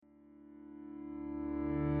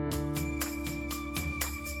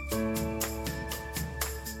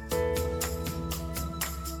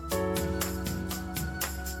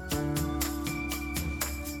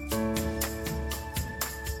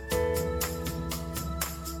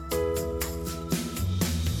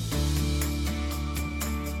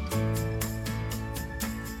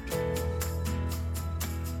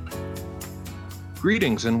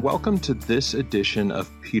Greetings and welcome to this edition of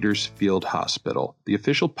Petersfield Hospital, the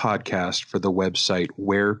official podcast for the website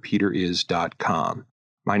wherepeteris.com.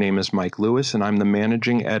 My name is Mike Lewis and I'm the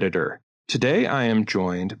managing editor. Today I am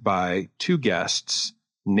joined by two guests,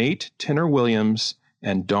 Nate Tinner-Williams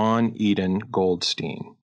and Dawn Eden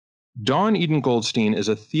Goldstein. Dawn Eden Goldstein is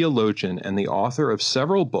a theologian and the author of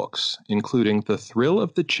several books, including The Thrill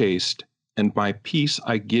of the Chaste and My Peace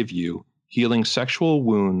I Give You, Healing Sexual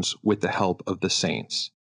Wounds with the Help of the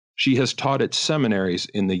Saints. She has taught at seminaries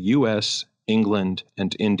in the U.S., England,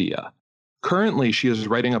 and India. Currently, she is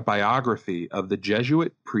writing a biography of the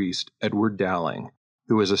Jesuit priest Edward Dowling,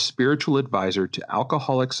 who is a spiritual advisor to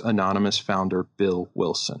Alcoholics Anonymous founder Bill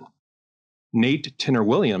Wilson. Nate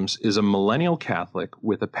Tinner-Williams is a millennial Catholic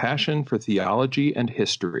with a passion for theology and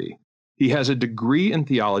history. He has a degree in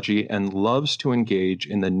theology and loves to engage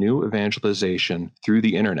in the new evangelization through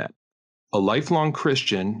the internet. A lifelong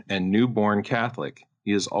Christian and newborn Catholic,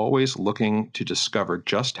 he is always looking to discover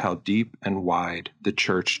just how deep and wide the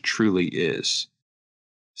church truly is.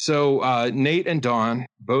 So, Nate and Dawn,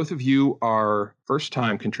 both of you are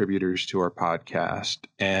first-time contributors to our podcast,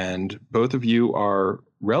 and both of you are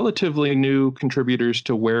relatively new contributors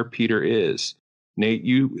to Where Peter Is. Nate,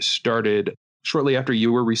 you started shortly after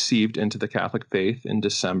you were received into the Catholic faith in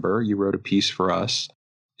December. You wrote a piece for us.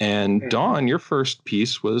 And Dawn, your first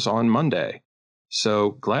piece was on Monday.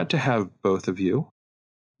 So glad to have both of you.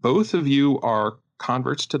 Both of you are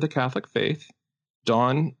converts to the Catholic faith.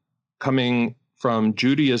 Dawn, coming from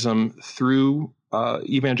Judaism through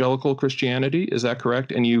evangelical Christianity, is that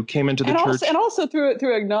correct? And you came into the church? And also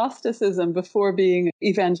through agnosticism before being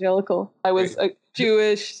evangelical. I was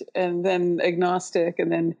Jewish and then agnostic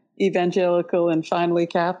and then evangelical and finally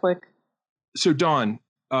Catholic. So Dawn,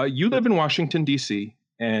 you live in Washington, D.C.,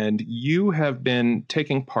 and you have been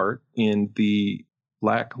taking part in the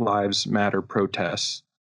Black Lives Matter protests,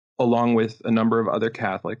 along with a number of other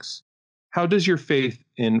Catholics. How does your faith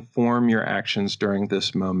inform your actions during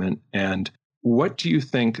this moment? And what do you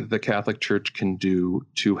think the Catholic Church can do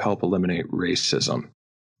to help eliminate racism?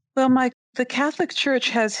 Well, Mike, the Catholic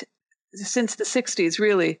Church has, since the 60s,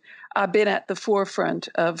 really been at the forefront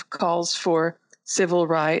of calls for civil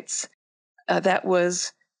rights. That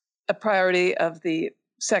was a priority of the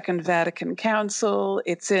Second Vatican Council.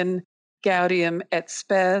 It's in Gaudium et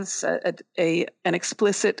Spes, an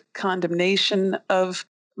explicit condemnation of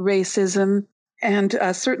racism. And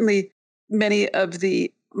certainly many of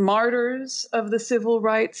the martyrs of the civil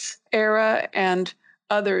rights era and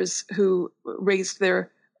others who raised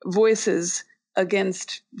their voices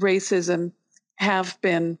against racism have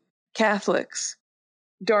been Catholics.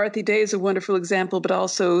 Dorothy Day is a wonderful example, but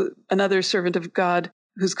also another servant of God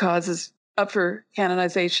whose cause is up for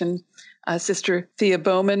canonization, Sister Thea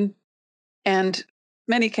Bowman, and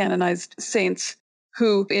many canonized saints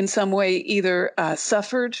who in some way either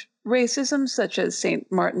suffered racism, such as St.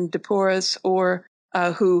 Martin de Porres, or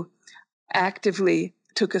who actively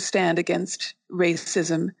took a stand against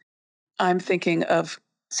racism. I'm thinking of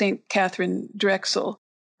St. Catherine Drexel.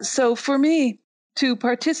 So for me, to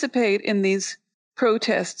participate in these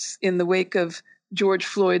protests in the wake of George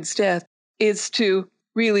Floyd's death is to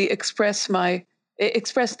really express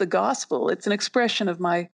the gospel. It's an expression of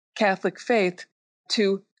my Catholic faith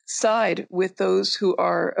to side with those who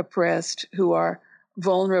are oppressed, who are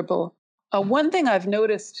vulnerable. One thing I've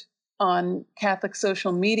noticed on Catholic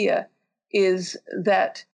social media is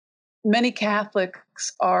that many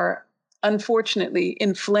Catholics are unfortunately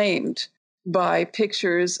inflamed by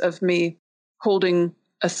pictures of me holding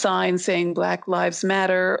a sign saying Black Lives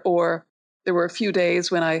Matter, or there were a few days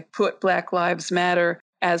when I put Black Lives Matter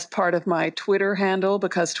as part of my Twitter handle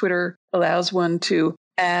because Twitter allows one to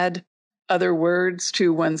add other words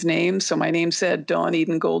to one's name. So my name said Dawn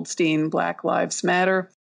Eden Goldstein, Black Lives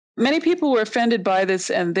Matter. Many people were offended by this,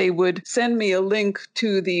 and they would send me a link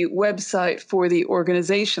to the website for the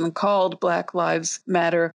organization called Black Lives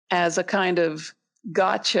Matter as a kind of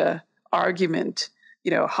gotcha argument.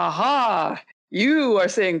 You are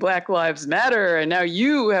saying Black Lives Matter, and now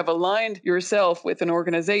you have aligned yourself with an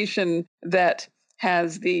organization that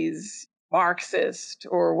has these Marxist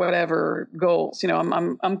or whatever goals.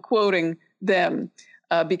 I'm quoting them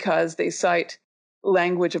because they cite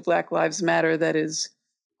language of Black Lives Matter that is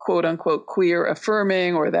quote unquote queer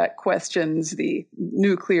affirming or that questions the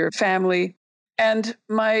nuclear family. And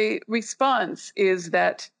my response is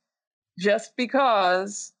that just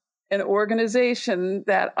because an organization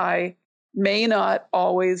that I may not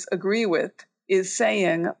always agree with is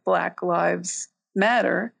saying Black Lives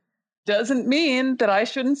Matter doesn't mean that I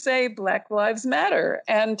shouldn't say Black Lives Matter.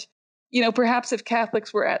 And, perhaps if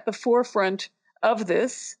Catholics were at the forefront of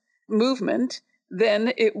this movement,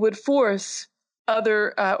 then it would force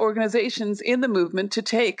other organizations in the movement to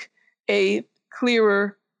take a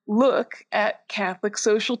clearer look at Catholic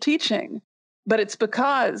social teaching. But it's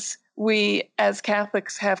because we, as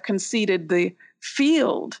Catholics, have conceded the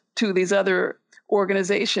field to these other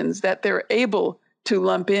organizations that they're able to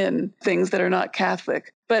lump in things that are not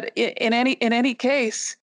Catholic. But in any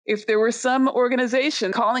case, if there were some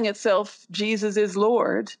organization calling itself Jesus is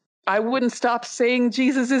Lord, I wouldn't stop saying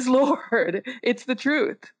Jesus is Lord. It's the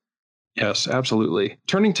truth. Yes, absolutely.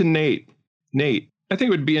 Turning to Nate. Nate, I think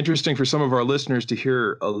it would be interesting for some of our listeners to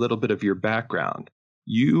hear a little bit of your background.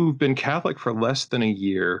 You've been Catholic for less than a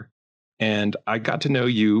year, and I got to know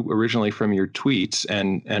you originally from your tweets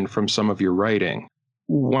and from some of your writing.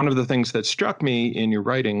 One of the things that struck me in your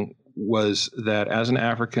writing was that as an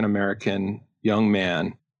African American young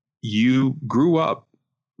man, you grew up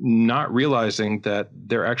not realizing that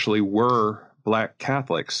there actually were Black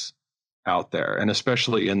Catholics out there, and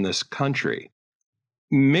especially in this country.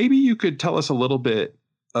 Maybe you could tell us a little bit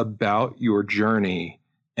about your journey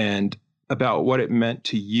and about what it meant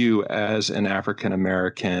to you as an African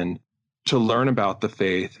American to learn about the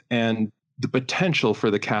faith and the potential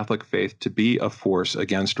for the Catholic faith to be a force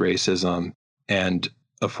against racism and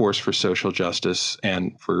a force for social justice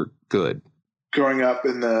and for good. Growing up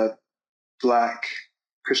in the Black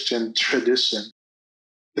Christian tradition,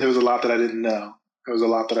 there was a lot that I didn't know. There was a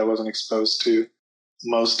lot that I wasn't exposed to.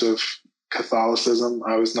 Most of Catholicism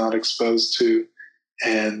I was not exposed to,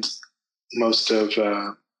 and most of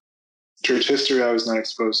church history I was not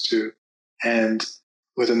exposed to. And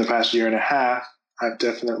within the past year and a half, I've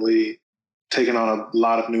definitely taken on a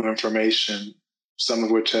lot of new information, some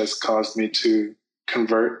of which has caused me to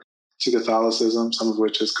convert to Catholicism, some of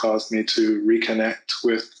which has caused me to reconnect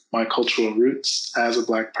with my cultural roots as a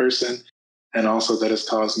Black person, and also that has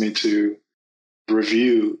caused me to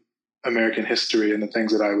review American history and the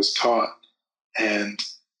things that I was taught, and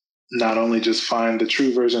not only just find the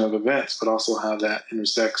true version of events, but also how that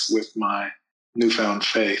intersects with my newfound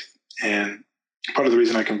faith. And part of the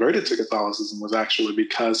reason I converted to Catholicism was actually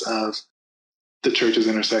because of the church's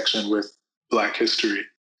intersection with Black history,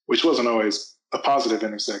 which wasn't always a positive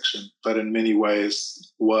intersection, but in many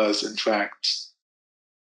ways was, in fact,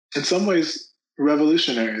 in some ways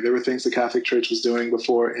revolutionary. There were things the Catholic Church was doing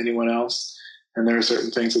before anyone else, and there are certain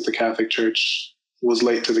things that the Catholic Church was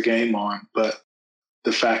late to the game on. But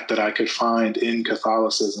the fact that I could find in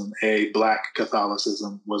Catholicism a Black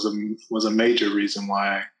Catholicism was a major reason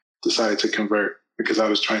why I decided to convert, because I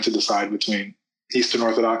was trying to decide between Eastern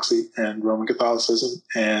Orthodoxy and Roman Catholicism.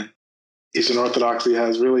 And Eastern Orthodoxy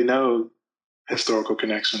has really no historical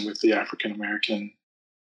connection with the African American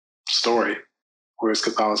story, whereas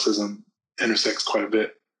Catholicism intersects quite a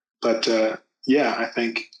bit. But I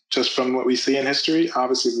think just from what we see in history,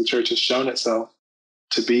 obviously the church has shown itself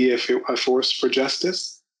to be a force for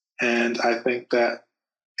justice. And I think that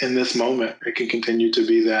in this moment, it can continue to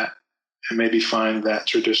be that and maybe find that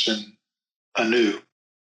tradition anew,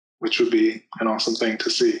 which would be an awesome thing to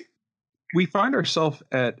see. We find ourselves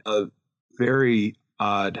at a very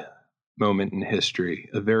odd moment in history,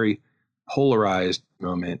 a very polarized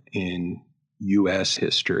moment in U.S.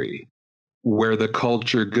 history. Where the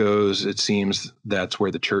culture goes, it seems that's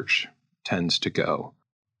where the church tends to go.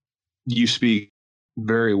 You speak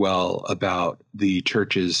very well about the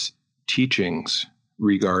church's teachings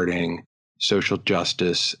regarding social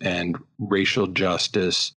justice and racial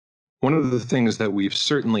justice. One of the things that we've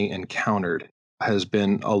certainly encountered has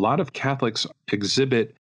been a lot of Catholics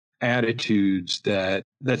exhibit attitudes that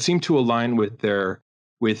seem to align with their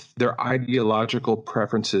ideological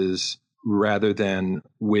preferences rather than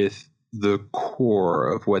with the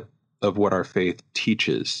core of what our faith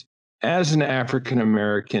teaches. As an African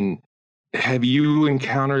American, have you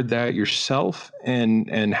encountered that yourself?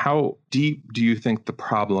 And how deep do you think the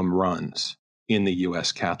problem runs in the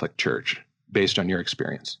U.S. Catholic Church, based on your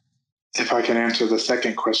experience? If I can answer the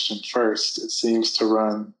second question first, it seems to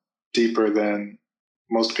run deeper than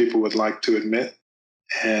most people would like to admit.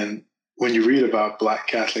 And when you read about Black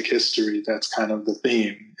Catholic history, that's kind of the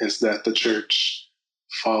theme, is that the church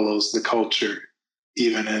follows the culture,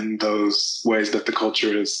 even in those ways that the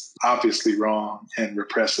culture is obviously wrong and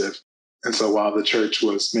repressive. And so while the church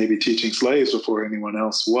was maybe teaching slaves before anyone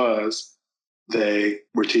else was, they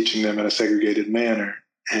were teaching them in a segregated manner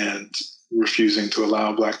and refusing to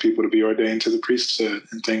allow Black people to be ordained to the priesthood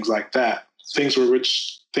and things like that. Things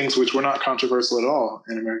which were not controversial at all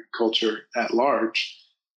in American culture at large,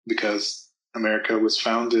 because America was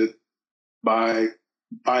founded by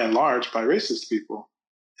and large by racist people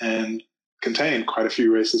and contained quite a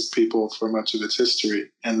few racist people for much of its history.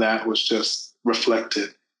 And that was just reflected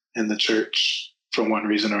in the church for one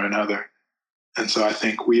reason or another. And so I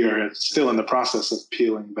think we are still in the process of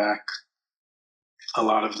peeling back a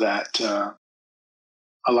lot of that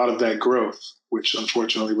growth, which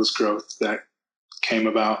unfortunately was growth that came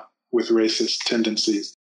about with racist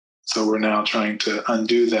tendencies. So we're now trying to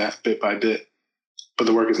undo that bit by bit. But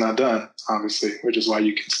the work is not done, obviously, which is why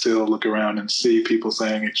you can still look around and see people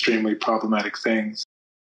saying extremely problematic things,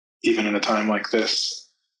 even in a time like this,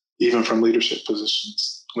 even from leadership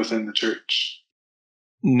positions within the church.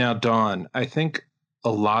 Now, Dawn, I think a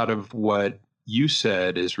lot of what you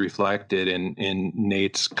said is reflected in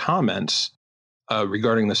Nate's comments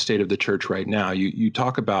regarding the state of the church right now. You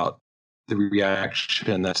talk about the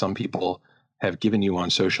reaction that some people have given you on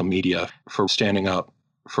social media for standing up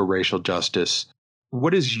for racial justice.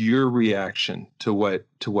 What is your reaction to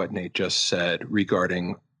what Nate just said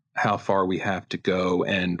regarding how far we have to go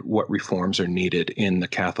and what reforms are needed in the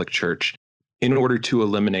Catholic Church in order to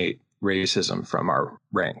eliminate racism from our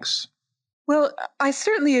ranks? Well, I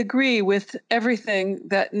certainly agree with everything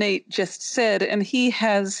that Nate just said, and he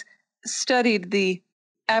has studied the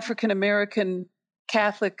African American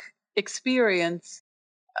Catholic experience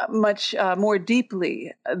much more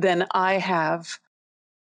deeply than I have.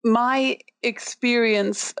 My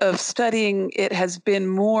experience of studying it has been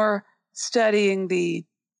more studying the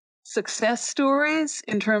success stories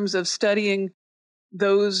in terms of studying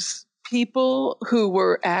those people who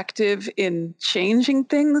were active in changing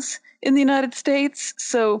things in the United States.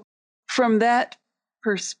 So, from that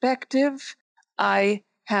perspective, I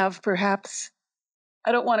have perhaps,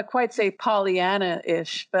 I don't want to quite say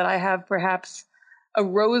Pollyanna-ish, but I have perhaps a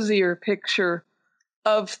rosier picture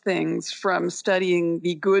of things from studying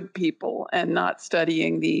the good people and not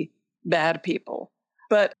studying the bad people.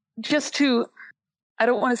 But just to, I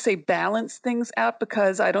don't want to say balance things out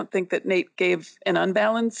because I don't think that Nate gave an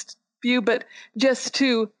unbalanced view, but just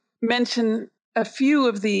to mention a few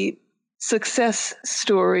of the success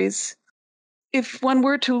stories. If one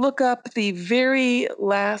were to look up the very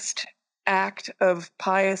last act of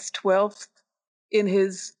Pius XII in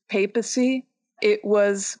his papacy, it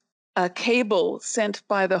was a cable sent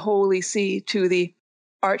by the Holy See to the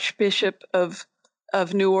Archbishop of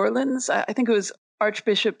New Orleans. I think it was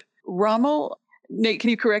Archbishop Rommel. Nate, can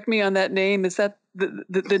you correct me on that name? Is that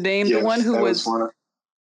the name? Yes, the one who was one.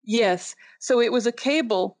 Yes. So it was a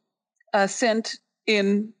cable sent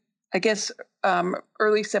in, I guess,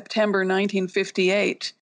 early September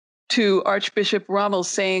 1958 to Archbishop Rommel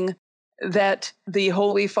saying that the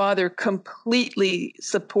Holy Father completely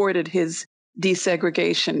supported his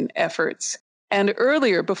desegregation efforts. And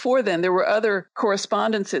earlier, before then, there were other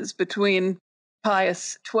correspondences between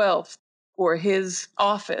Pius XII or his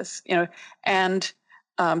office, and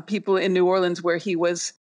people in New Orleans where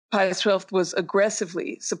Pius XII was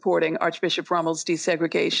aggressively supporting Archbishop Rommel's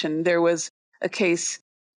desegregation. There was a case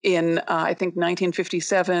in, I think,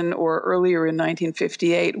 1957 or earlier in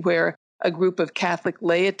 1958, where a group of Catholic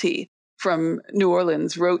laity from New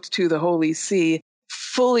Orleans wrote to the Holy See,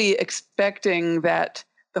 fully expecting that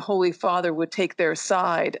the Holy Father would take their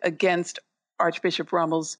side against Archbishop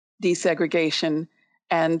Rommel's desegregation,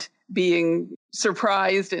 and being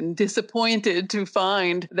surprised and disappointed to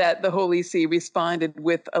find that the Holy See responded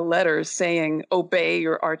with a letter saying, obey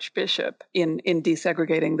your Archbishop in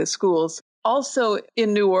desegregating the schools. Also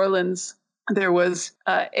in New Orleans, there was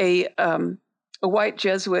a white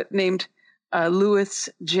Jesuit named Louis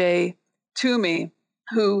J. Toomey,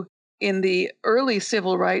 who in the early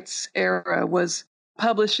civil rights era was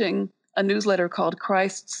publishing a newsletter called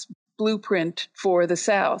Christ's Blueprint for the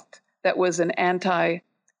South that was an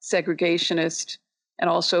anti-segregationist and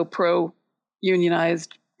also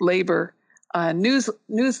pro-unionized labor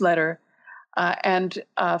newsletter. And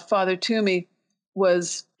Father Toomey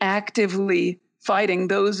was actively fighting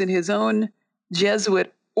those in his own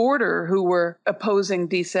Jesuit order who were opposing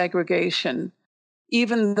desegregation.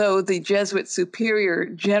 Even though the Jesuit Superior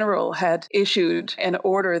General had issued an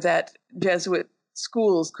order that Jesuit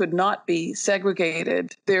schools could not be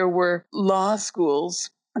segregated, there were law schools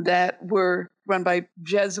that were run by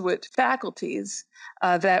Jesuit faculties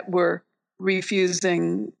that were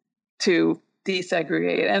refusing to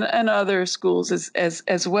desegregate, and other schools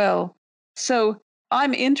as well. So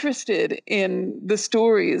I'm interested in the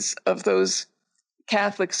stories of those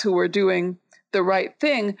Catholics who were doing the right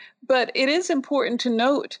thing, but it is important to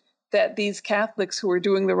note that these Catholics who were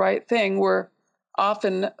doing the right thing were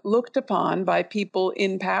often looked upon by people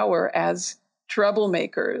in power as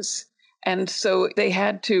troublemakers. And so they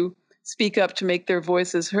had to speak up to make their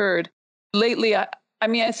voices heard. Lately,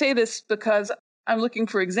 I say this because I'm looking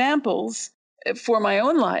for examples for my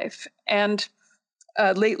own life. And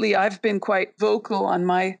Lately, I've been quite vocal on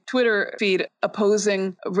my Twitter feed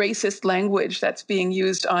opposing racist language that's being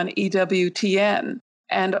used on EWTN,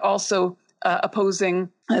 and also opposing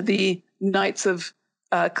the Knights of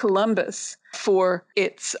Columbus for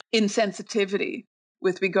its insensitivity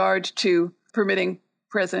with regard to permitting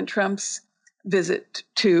President Trump's visit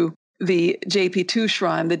to the JP2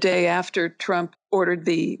 shrine the day after Trump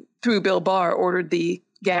through Bill Barr, ordered the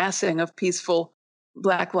gassing of peaceful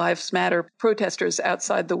Black Lives Matter protesters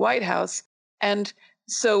outside the White House. And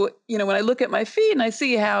so, when I look at my feed and I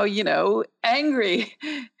see how, angry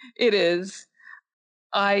it is,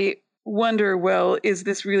 I wonder, well, is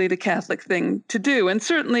this really the Catholic thing to do? And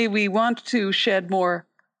certainly we want to shed more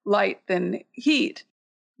light than heat.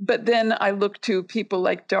 But then I look to people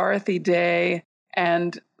like Dorothy Day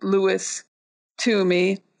and Louis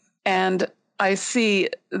Toomey, and I see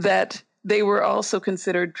that they were also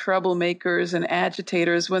considered troublemakers and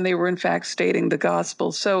agitators when they were in fact stating the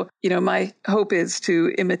gospel. So, my hope is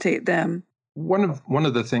to imitate them. One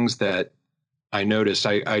of the things that I noticed,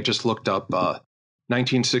 I just looked up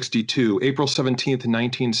 1962, April 17th,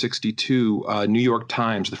 1962, New York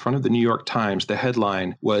Times, the front of the New York Times, the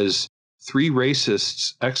headline was 3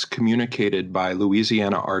 racists excommunicated by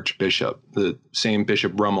Louisiana Archbishop, the same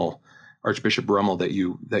Archbishop Rummel that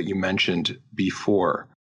you mentioned before.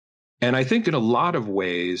 And I think in a lot of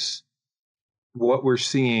ways, what we're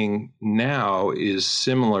seeing now is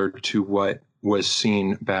similar to what was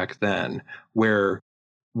seen back then, where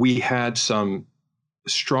we had some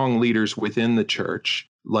strong leaders within the church,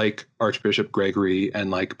 like Archbishop Gregory and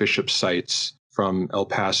like Bishop Seitz from El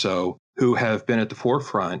Paso, who have been at the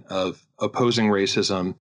forefront of opposing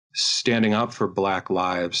racism, standing up for Black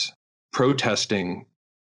lives, protesting,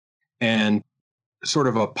 and sort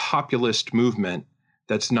of a populist movement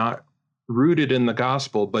that's not rooted in the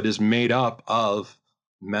gospel, but is made up of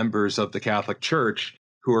members of the Catholic Church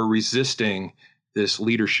who are resisting this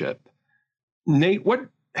leadership. Nate, what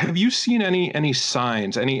have you seen any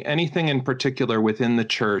signs, anything in particular within the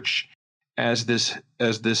church as this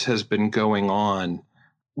has been going on?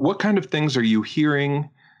 What kind of things are you hearing?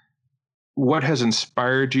 What has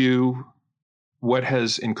inspired you? What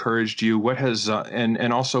has encouraged you? What has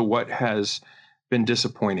and also what has been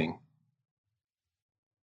disappointing?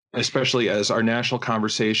 Especially as our national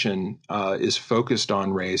conversation is focused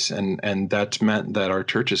on race, and that's meant that our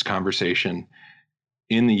church's conversation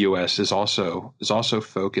in the U.S. is also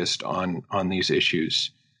focused on these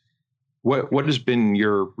issues. What has been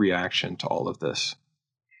your reaction to all of this?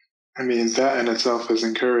 I mean, that in itself is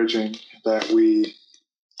encouraging, that we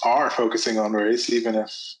are focusing on race, even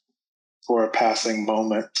if for a passing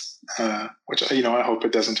moment, which, I hope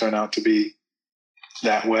it doesn't turn out to be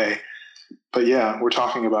that way. But yeah, we're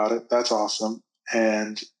talking about it. That's awesome.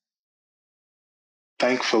 And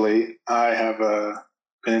thankfully, I have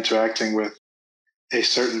been interacting with a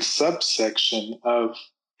certain subsection of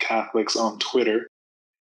Catholics on Twitter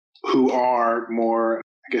who are more,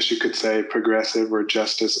 I guess you could say, progressive or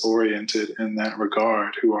justice oriented in that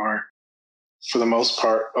regard, who are, for the most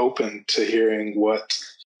part, open to hearing what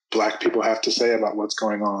Black people have to say about what's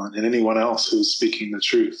going on, and anyone else who's speaking the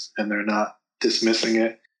truth, and they're not dismissing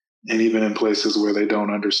it. And even in places where they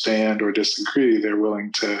don't understand or disagree, they're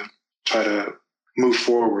willing to try to move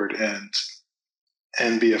forward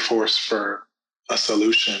and be a force for a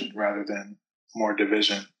solution rather than more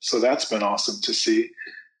division. So that's been awesome to see.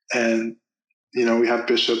 And, we have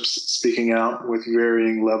bishops speaking out with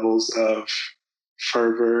varying levels of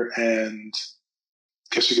fervor and,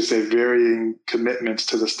 I guess you could say, varying commitments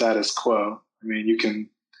to the status quo. I mean, you can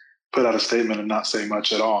put out a statement and not say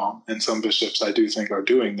much at all. And some bishops, I do think, are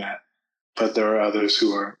doing that. But there are others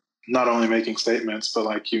who are not only making statements, but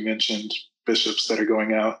like you mentioned, bishops that are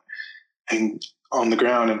going out and on the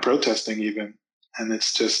ground and protesting even. And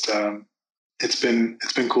it's just, it's been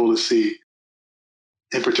cool to see,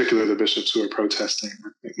 in particular, the bishops who are protesting.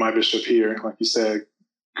 My bishop here, like you said,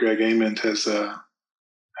 Greg Amond,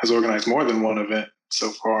 has organized more than one event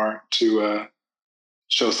so far to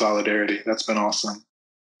show solidarity. That's been awesome.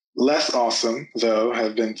 Less awesome, though,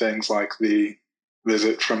 have been things like the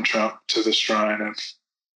visit from Trump to the shrine of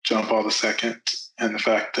John Paul II and the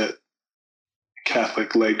fact that a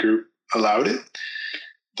Catholic lay group allowed it.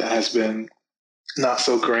 That has been not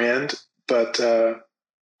so grand, but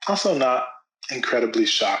also not incredibly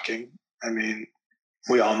shocking. I mean,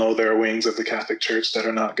 we all know there are wings of the Catholic Church that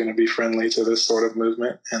are not going to be friendly to this sort of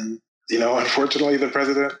movement. And, unfortunately, the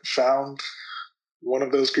president found one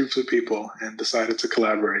of those groups of people and decided to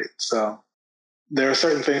collaborate. So there are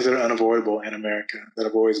certain things that are unavoidable in America that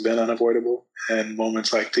have always been unavoidable. And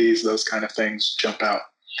moments like these, those kind of things jump out.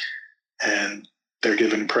 And they're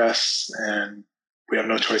given press, and we have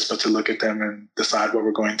no choice but to look at them and decide what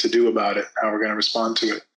we're going to do about it, how we're going to respond to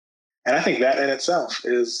it. And I think that in itself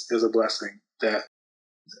is a blessing, that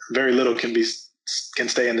very little can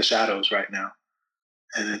stay in the shadows right now.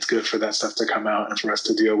 And it's good for that stuff to come out and for us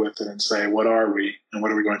to deal with it and say, what are we and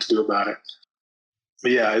what are we going to do about it?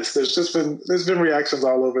 But yeah, there's been reactions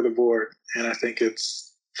all over the board. And I think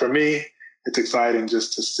for me, it's exciting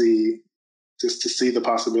just to see the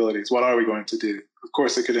possibilities. What are we going to do? Of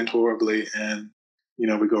course, it could end horribly and,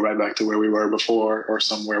 we go right back to where we were before or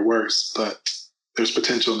somewhere worse. But there's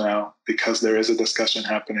potential now because there is a discussion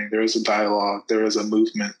happening. There is a dialogue. There is a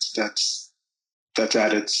movement that's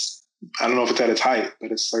at its, I don't know if it's at its height,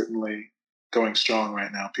 but it's certainly going strong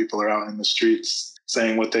right now. People are out in the streets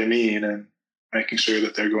saying what they mean and making sure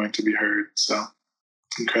that they're going to be heard. So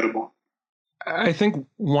incredible. I think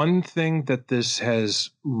one thing that this has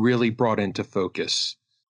really brought into focus,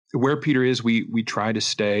 where Peter is, we try to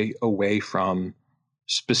stay away from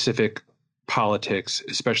specific politics,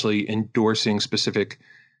 especially endorsing specific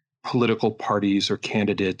political parties or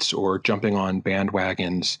candidates or jumping on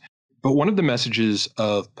bandwagons. But one of the messages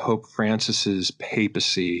of Pope Francis's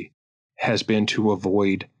papacy has been to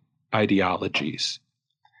avoid ideologies.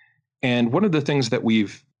 And one of the things that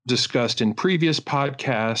we've discussed in previous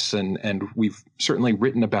podcasts, and we've certainly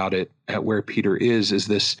written about it at Where Peter is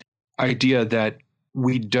this idea that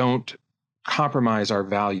we don't compromise our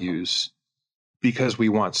values because we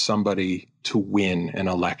want somebody to win an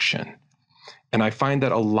election. And I find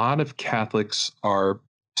that a lot of Catholics are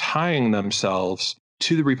tying themselves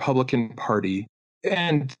to the Republican Party,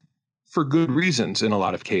 and for good reasons in a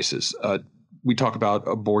lot of cases. We talk about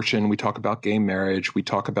abortion, we talk about gay marriage, we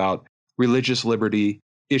talk about religious liberty,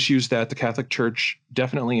 issues that the Catholic Church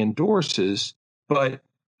definitely endorses, but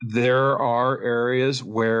there are areas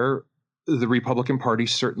where the Republican Party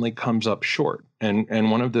certainly comes up short. And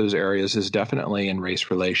one of those areas is definitely in race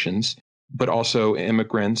relations, but also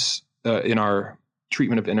immigrants, in our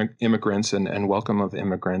treatment of immigrants and welcome of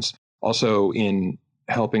immigrants, also in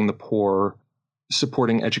helping the poor,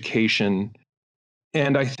 supporting education.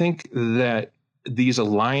 And I think that these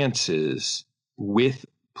alliances with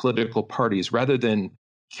political parties, rather than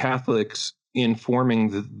Catholics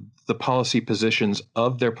informing the policy positions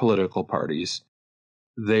of their political parties,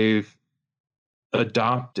 they've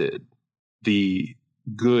adopted the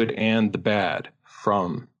good and the bad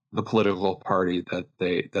from the political party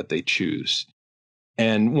that they choose.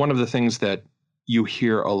 And one of the things that you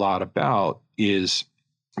hear a lot about is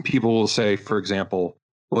people will say, for example,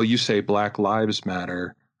 well, you say Black Lives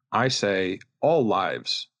Matter. I say all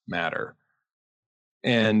lives matter.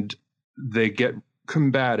 And they get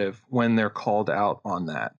combative when they're called out on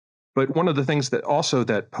that. But one of the things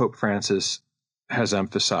that Pope Francis has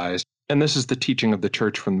emphasized, and this is the teaching of the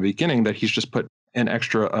church from the beginning, that he's just put an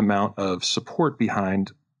extra amount of support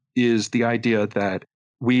behind, is the idea that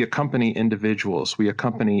we accompany individuals, we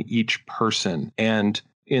accompany each person. And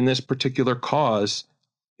in this particular cause,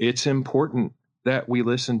 it's important that we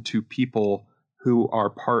listen to people who are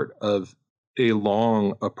part of a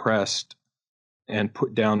long oppressed and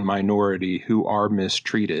put down minority who are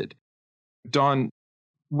mistreated. Dawn,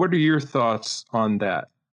 what are your thoughts on that?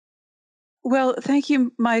 Well, thank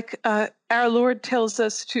you, Mike. Our Lord tells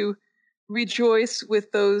us to rejoice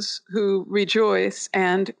with those who rejoice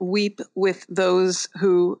and weep with those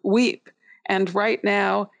who weep. And right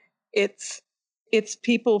now, it's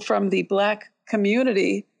people from the Black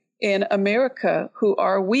community in America who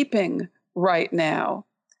are weeping right now.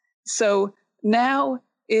 So now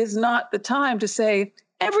is not the time to say,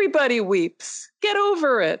 everybody weeps, get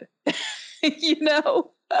over it.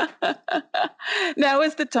 Now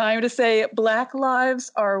is the time to say Black lives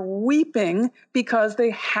are weeping because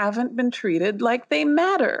they haven't been treated like they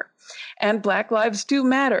matter. And Black lives do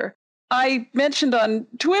matter. I mentioned on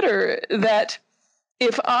Twitter that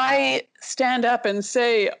if I stand up and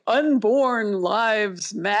say unborn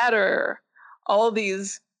lives matter, all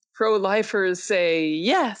these pro-lifers say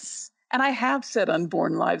yes. And I have said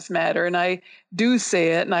unborn lives matter, and I do say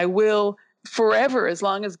it, and I will forever, as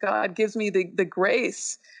long as God gives me the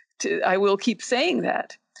grace I will keep saying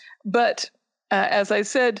that. But as I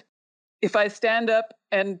said, if I stand up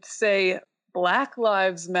and say Black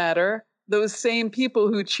lives matter, those same people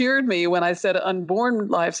who cheered me when I said unborn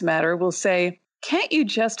lives matter will say, can't you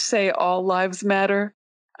just say all lives matter?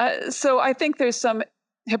 So I think there's some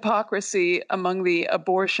hypocrisy among the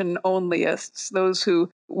abortion onlyists, those who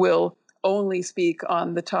will only speak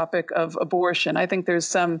on the topic of abortion. I think there's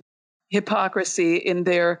some hypocrisy in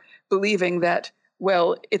their believing that,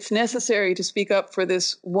 well, it's necessary to speak up for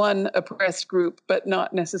this one oppressed group, but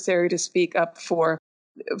not necessary to speak up for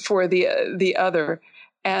the other.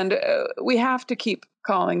 And we have to keep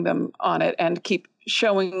calling them on it and keep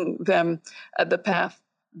showing them the path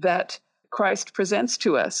that Christ presents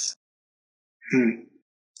to us.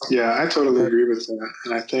 Yeah, I totally agree with that.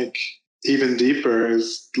 And I think even deeper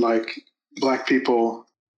is like Black people,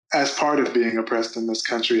 as part of being oppressed in this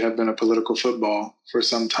country, have been a political football for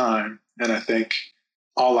some time. And I think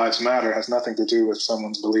All Lives Matter has nothing to do with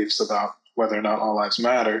someone's beliefs about whether or not all lives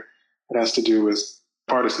matter. It has to do with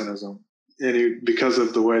partisanism. And because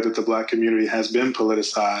of the way that the Black community has been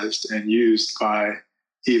politicized and used by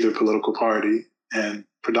either political party, and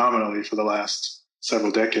predominantly for the last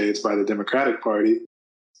several decades by the Democratic Party,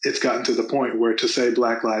 it's gotten to the point where to say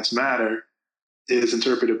Black Lives Matter is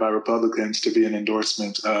interpreted by Republicans to be an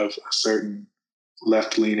endorsement of a certain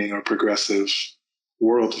left-leaning or progressive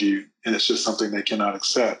worldview. And it's just something they cannot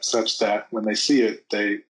accept, such that when they see it,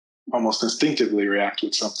 they almost instinctively react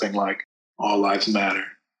with something like all lives matter,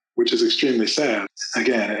 which is extremely sad.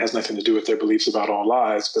 Again, it has nothing to do with their beliefs about all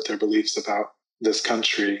lives, but their beliefs about this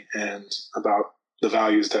country and about the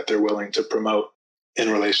values that they're willing to promote in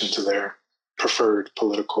relation to their preferred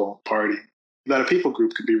political party. That a people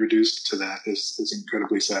group could be reduced to that is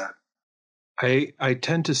incredibly sad. I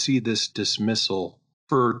tend to see this dismissal.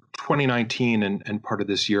 For 2019 and part of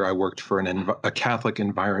this year, I worked for a Catholic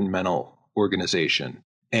environmental organization.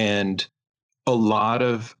 And a lot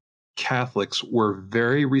of Catholics were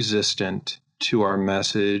very resistant to our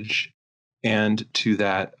message and to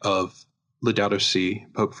that of Laudato Si,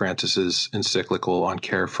 Pope Francis's encyclical on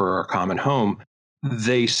care for our common home.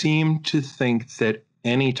 They seem to think that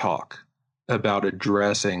any talk about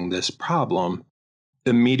addressing this problem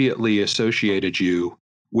immediately associated you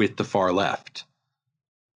with the far left,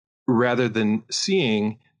 rather than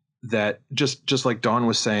seeing that just like Dawn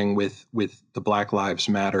was saying with the Black Lives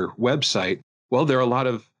Matter website, well, there are a lot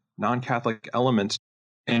of non-Catholic elements.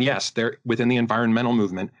 And yes, there within the environmental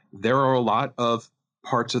movement, there are a lot of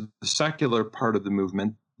parts of the secular part of the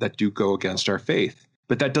movement that do go against our faith.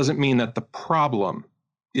 But that doesn't mean that the problem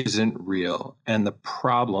isn't real and the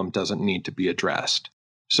problem doesn't need to be addressed.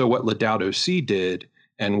 So what Laudato Si did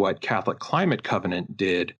and what Catholic Climate Covenant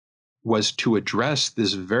did was to address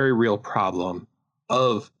this very real problem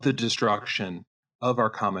of the destruction of our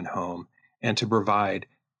common home and to provide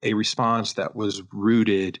a response that was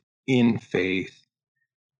rooted in faith,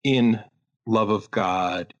 in love of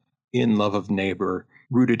God, in love of neighbor,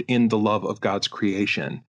 rooted in the love of God's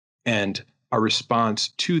creation. And a response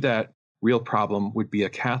to that real problem would be a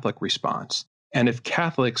Catholic response. And if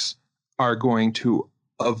Catholics are going to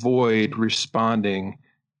avoid responding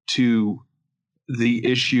to the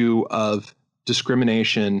issue of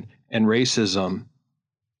discrimination and racism,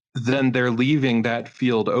 then they're leaving that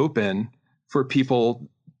field open for people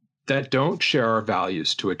that don't share our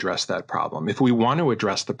values to address that problem. If we want to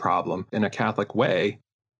address the problem in a Catholic way,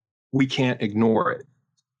 we can't ignore it.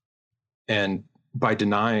 And by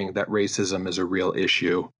denying that racism is a real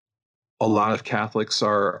issue, a lot of Catholics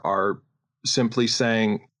are simply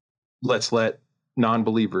saying, let's let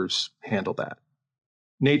non-believers handle that.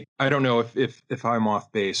 Nate, I don't know if I'm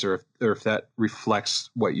off base or if that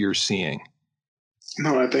reflects what you're seeing.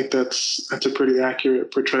 No, I think that's a pretty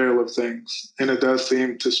accurate portrayal of things. And it does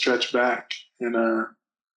seem to stretch back in a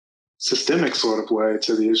systemic sort of way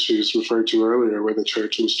to the issues referred to earlier, where the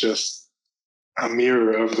church was just a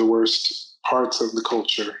mirror of the worst parts of the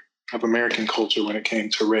culture, of American culture when it came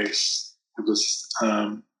to race. It was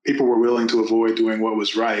people were willing to avoid doing what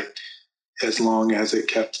was right as long as it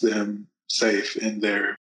kept them safe in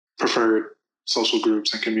their preferred social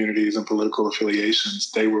groups and communities and political affiliations.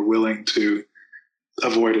 They were willing to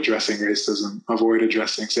avoid addressing racism, avoid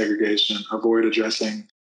addressing segregation, avoid addressing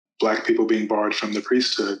Black people being barred from the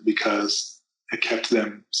priesthood because it kept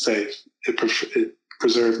them safe. It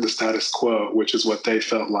preserved the status quo, which is what they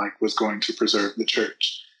felt like was going to preserve the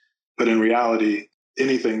church. But in reality,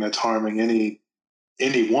 anything that's harming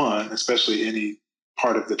anyone, especially any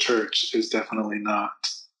part of the church, is definitely not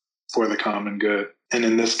for the common good. And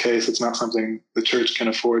in this case, it's not something the church can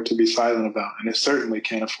afford to be silent about. And it certainly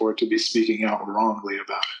can't afford to be speaking out wrongly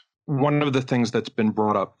about it. One of the things that's been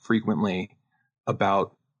brought up frequently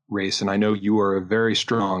about race, and I know you are a very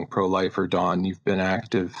strong pro-lifer, Dawn. You've been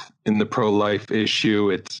active in the pro-life issue.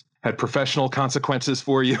 It's had professional consequences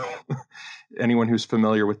for you. Anyone who's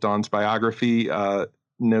familiar with Dawn's biography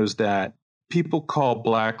knows that people call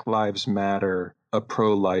Black Lives Matter a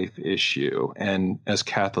pro-life issue. And as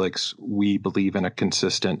Catholics, we believe in a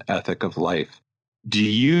consistent ethic of life. Do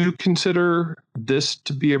you consider this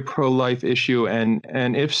to be a pro-life issue? And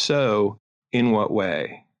if so, in what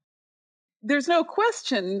way? There's no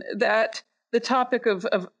question that the topic of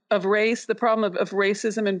of race, the problem of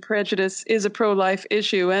racism and prejudice is a pro-life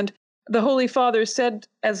issue. And the Holy Father said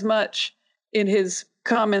as much in his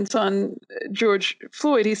comments on George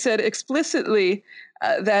Floyd. He said explicitly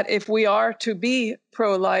that if we are to be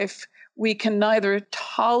pro-life, we can neither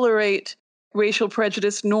tolerate racial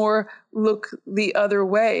prejudice nor look the other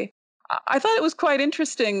way. I thought it was quite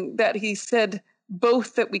interesting that he said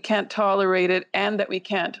both that we can't tolerate it and that we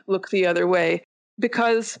can't look the other way,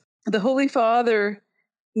 because the Holy Father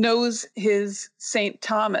knows his St.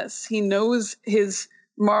 Thomas. He knows his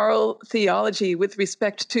moral theology with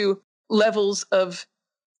respect to levels of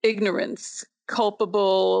ignorance,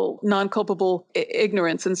 culpable, non-culpable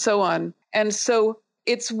ignorance, and so on. And so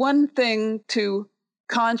it's one thing to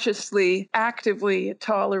consciously, actively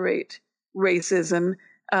tolerate racism.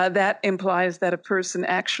 That implies that a person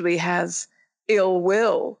actually has ill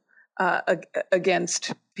will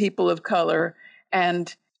against people of color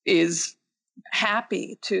and is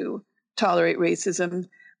happy to tolerate racism.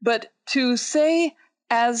 But to say,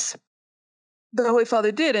 as the Holy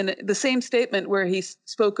Father did in the same statement where he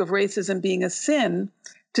spoke of racism being a sin,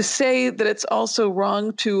 to say that it's also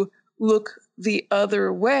wrong to look the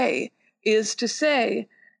other way is to say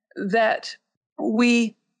that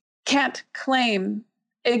we can't claim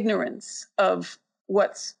ignorance of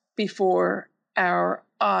what's before our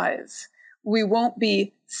eyes. We won't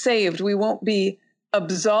be saved. We won't be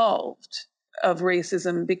absolved of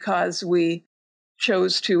racism because we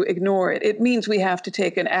chose to ignore it. It means we have to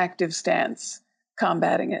take an active stance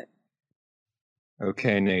combating it.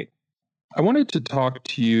 Okay, Nate. I wanted to talk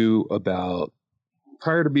to you about,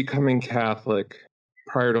 prior to becoming Catholic,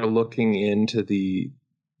 prior to looking into the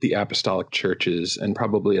apostolic churches, and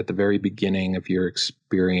probably at the very beginning of your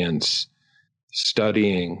experience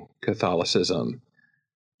studying Catholicism,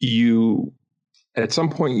 at some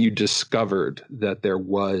point you discovered that there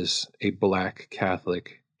was a Black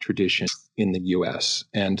Catholic tradition in the U.S.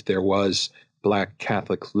 and there was Black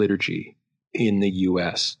Catholic liturgy in the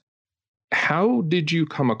U.S. How did you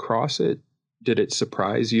come across it? Did it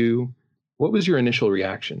surprise you? What was your initial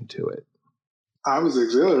reaction to it? I was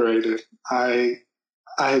exhilarated. I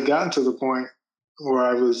had gotten to the point where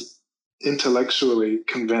I was intellectually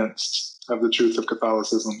convinced of the truth of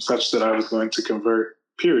Catholicism, such that I was going to convert,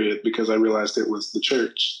 period, because I realized it was the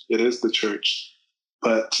church. It is the church.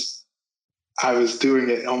 But I was doing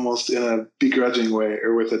it almost in a begrudging way,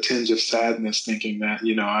 or with a tinge of sadness, thinking that,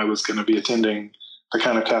 I was going to be attending the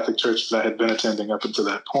kind of Catholic church that I had been attending up until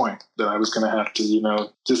that point, that I was going to have to,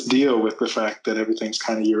 just deal with the fact that everything's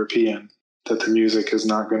kind of European, that the music is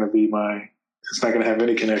not going to be it's not going to have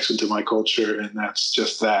any connection to my culture, and that's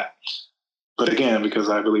just that. But again, because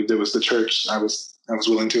I believed it was the church, I was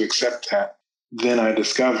willing to accept that. Then I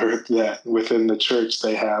discovered that within the church,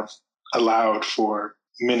 they have allowed for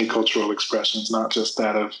many cultural expressions, not just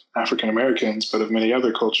that of African Americans, but of many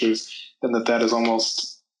other cultures, and that is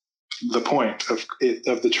almost the point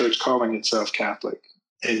of the church calling itself Catholic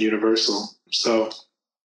and universal. So,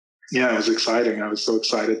 yeah, it was exciting. I was so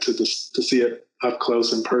excited to see it up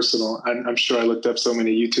close and personal. I'm sure I looked up so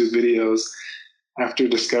many YouTube videos after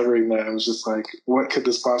discovering that. I was just like, what could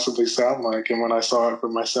this possibly sound like? And when I saw it for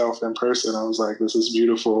myself in person, I was like, this is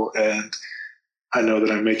beautiful. And I know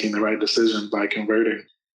that I'm making the right decision by converting.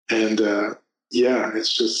 And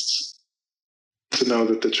it's just to know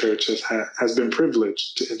that the church has been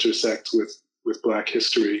privileged to intersect with Black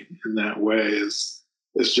history in that way is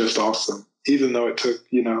just awesome. Even though it took,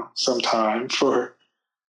 some time for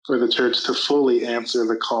the church to fully answer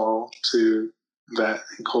the call to that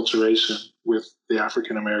enculturation with the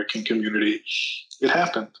African American community, it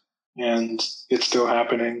happened, and it's still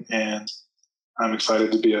happening. And I'm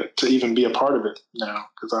excited to even be a part of it now,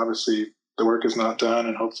 because obviously the work is not done,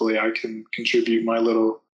 and hopefully I can contribute my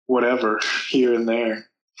little whatever here and there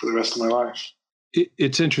for the rest of my life.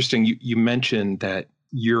 It's interesting. You mentioned that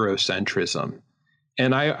Eurocentrism,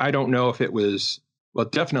 and I don't know if it was, well,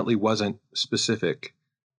 it definitely wasn't specific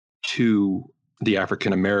to the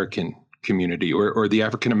African American community, or the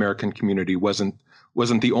African American community wasn't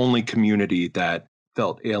the only community that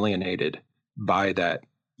felt alienated by that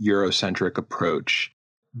Eurocentric approach.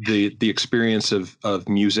 The experience of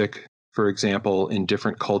music, for example, in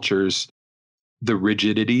different cultures, the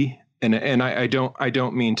rigidity, and I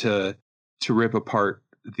don't mean to rip apart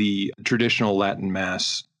the traditional Latin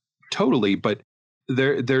Mass totally, but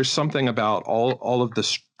there's something about all of the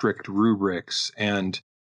strict rubrics, and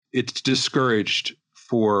it's discouraged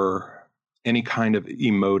for any kind of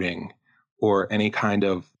emoting or any kind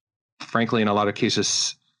of, frankly, in a lot of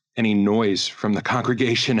cases, any noise from the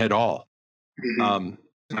congregation at all.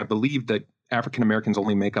 Mm-hmm. I believe that African Americans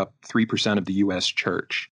only make up 3% of the U.S.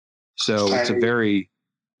 church. So it's a very,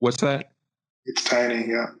 What's that? It's tiny,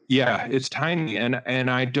 yeah. Yeah, it's tiny. And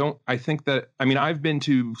I think that, I mean, I've been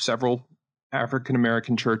to several African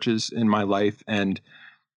American churches in my life, and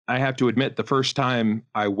I have to admit, the first time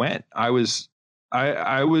I went, I was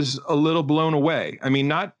a little blown away. I mean,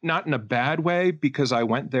 not in a bad way, because I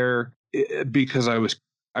went there because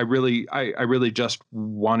I really just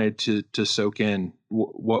wanted to soak in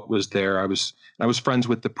what was there. I was friends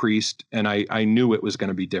with the priest, and I knew it was going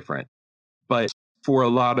to be different. But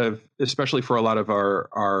especially for a lot of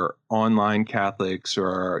our online Catholics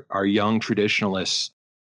or our young traditionalists,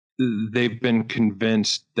 they've been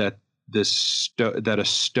convinced that that a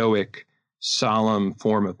stoic, solemn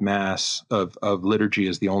form of mass, of liturgy,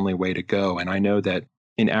 is the only way to go. And I know that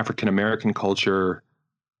in African American culture,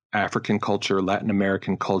 African culture, Latin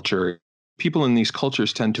American culture, people in these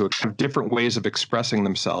cultures tend to have different ways of expressing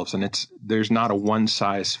themselves, and there's not a one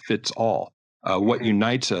size fits all. What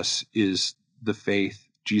unites us is the faith,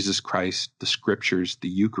 Jesus Christ, the scriptures, the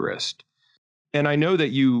Eucharist. And I know that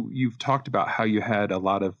you've talked about how you had a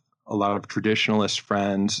lot of traditionalist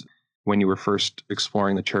friends when you were first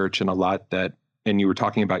exploring the church, and you were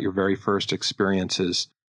talking about your very first experiences.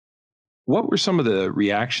 What were some of the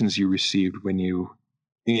reactions you received when you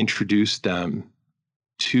introduced them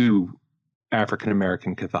to African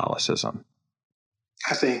American Catholicism?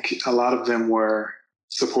 I think a lot of them were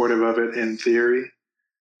supportive of it in theory,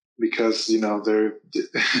 because, they're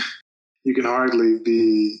you can hardly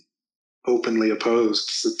be openly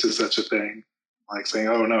opposed to such a thing, like saying,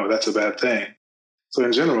 "Oh no, that's a bad thing." So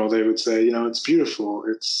in general, they would say, "It's beautiful.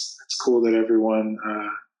 It's cool that everyone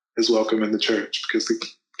is welcome in the church, because the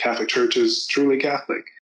Catholic Church is truly Catholic."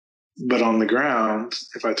 But on the ground,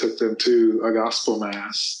 if I took them to a gospel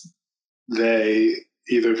mass, they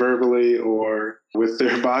either verbally or with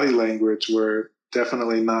their body language were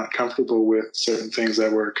definitely not comfortable with certain things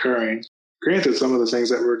that were occurring. Granted, some of the things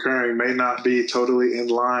that were occurring may not be totally in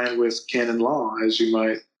line with canon law, as you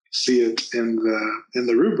might see it in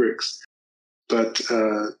the rubrics, but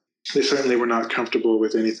they certainly were not comfortable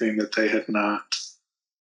with anything that they had not,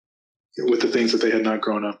 with the things that they had not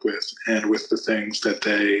grown up with, and with the things that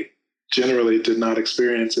they generally did not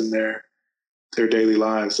experience in their daily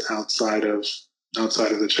lives outside of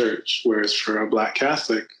the church. Whereas for a Black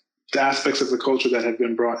Catholic, the aspects of the culture that had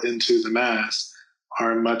been brought into the Mass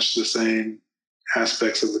are much the same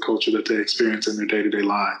aspects of the culture that they experience in their day-to-day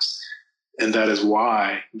lives. And that is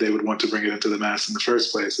why they would want to bring it into the Mass in the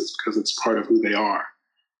first place, is because it's part of who they are.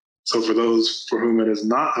 So for those for whom it is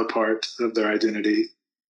not a part of their identity,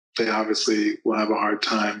 they obviously will have a hard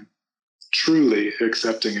time truly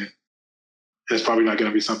accepting it. And it's probably not going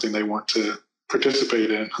to be something they want to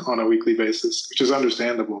participate in on a weekly basis, which is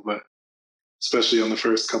understandable, but especially on the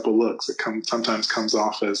first couple looks, it sometimes comes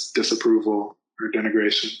off as disapproval or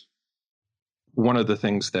denigration. One of the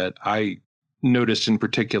things that I noticed in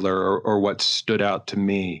particular, or what stood out to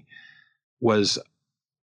me, was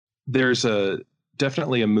there's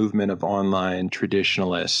definitely a movement of online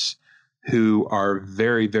traditionalists who are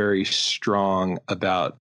very, very strong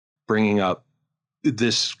about bringing up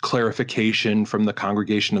this clarification from the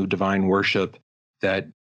Congregation of Divine Worship that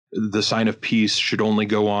the sign of peace should only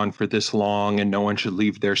go on for this long and no one should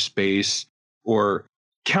leave their space, or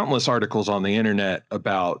countless articles on the internet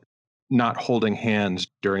about not holding hands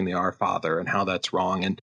during the Our Father and how that's wrong.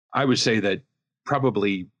 And I would say that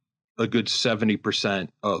probably a good 70%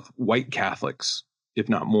 of white Catholics, if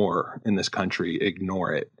not more, in this country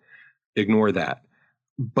ignore that.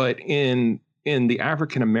 But in the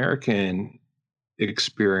African American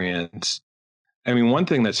experience, I mean, one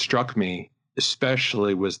thing that struck me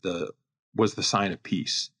especially was the sign of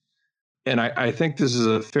peace. And I think this is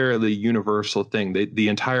a fairly universal thing. The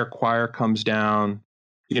entire choir comes down.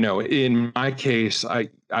 In my case,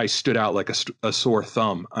 I stood out like a sore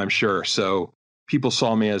thumb, I'm sure. So people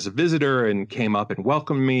saw me as a visitor and came up and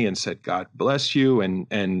welcomed me and said, "God bless you." And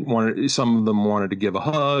some of them wanted to give a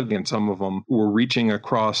hug, and some of them were reaching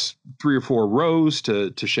across 3 or 4 rows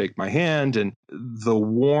to shake my hand. And the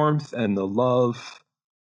warmth and the love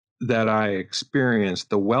that I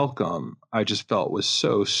experienced, the welcome, I just felt was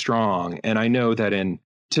so strong. And I know that in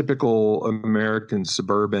typical American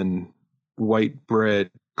suburban white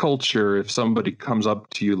bread culture, if somebody comes up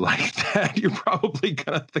to you like that, you're probably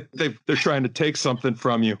gonna think they're trying to take something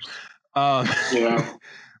from you. Yeah.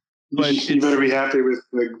 But you better be happy with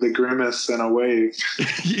the grimace and a wave.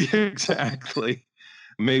 Exactly.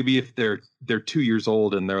 Maybe if they're 2 years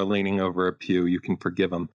old and they're leaning over a pew, you can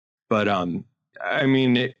forgive them. But I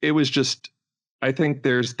mean, it was just, I think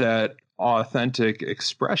there's that authentic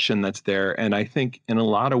expression that's there. And I think in a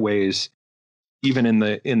lot of ways, even in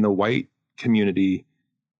the white community,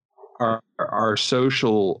 our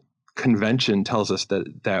social convention tells us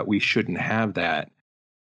that we shouldn't have that.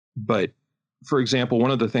 But for example,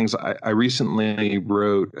 one of the things I recently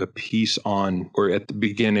wrote a piece on, or at the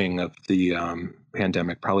beginning of the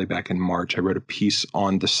pandemic, probably back in March, I wrote a piece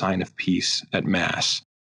on the sign of peace at Mass,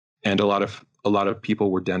 and a lot of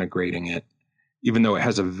people were denigrating it, even though it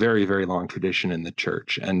has a very, very long tradition in the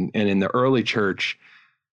church. And in the early church,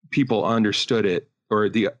 people understood it, or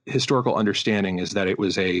the historical understanding is that it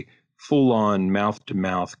was a full-on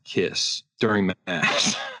mouth-to-mouth kiss during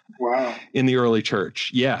Mass. Wow. In the early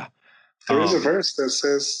church. Yeah. There is a verse that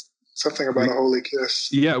says something about a holy kiss.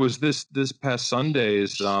 Yeah, it was this past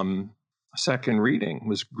Sunday's second reading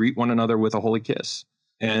was greet one another with a holy kiss.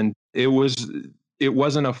 And it wasn't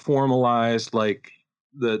a formalized, like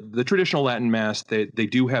the traditional Latin Mass, they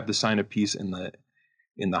do have the sign of peace in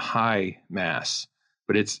the high Mass,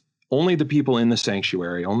 but it's only the people in the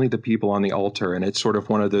sanctuary, only the people on the altar. And it's sort of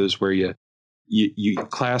one of those where you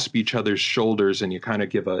clasp each other's shoulders and you kind of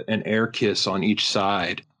give an air kiss on each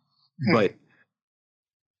side. But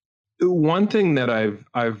one thing that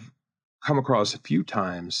I've come across a few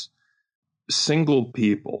times, single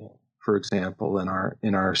people, for example, in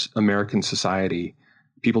our American society,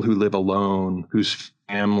 people who live alone, whose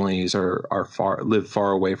families live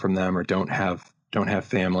far away from them, or don't have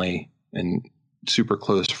family and super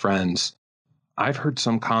close friends. I've heard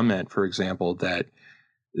some comment, for example, that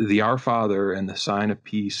the Our Father and the sign of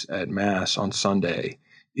peace at Mass on Sunday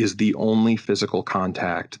is the only physical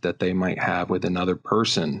contact that they might have with another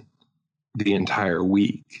person the entire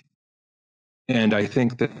week. And I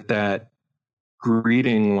think that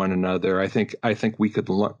greeting one another, I think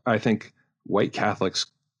white Catholics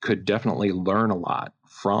could definitely learn a lot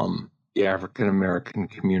from the African American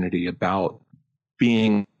community about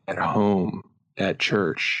being at home at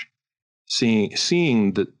church,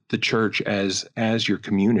 seeing the church as your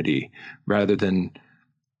community, rather than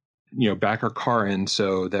back our car in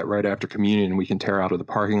so that right after communion we can tear out of the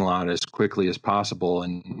parking lot as quickly as possible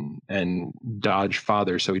and dodge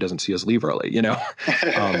Father so he doesn't see us leave early.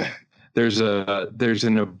 There's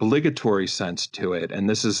an obligatory sense to it, and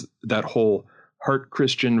this is that whole heart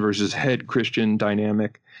Christian versus head Christian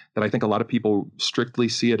dynamic that I think a lot of people strictly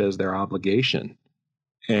see it as their obligation.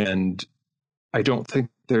 And I don't think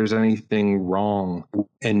there's anything wrong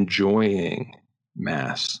enjoying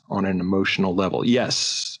Mass on an emotional level.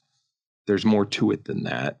 Yes, there's more to it than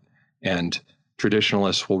that. And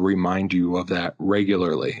traditionalists will remind you of that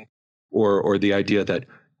regularly. Or the idea that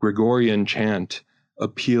Gregorian chant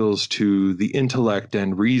appeals to the intellect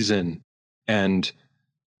and reason, and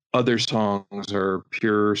other songs are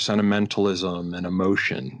pure sentimentalism and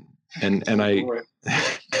emotion. And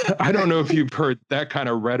I don't know if you've heard that kind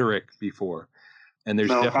of rhetoric before. And there's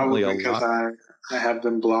definitely a lot. Because I have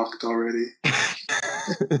them blocked already.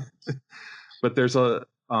 But there's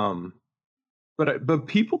but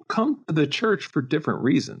people come to the church for different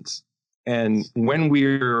reasons. And when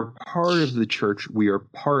we're part of the church, we are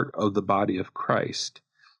part of the body of Christ.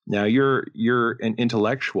 Now you're an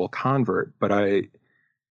intellectual convert, but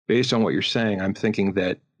based on what you're saying, I'm thinking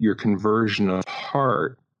that your conversion of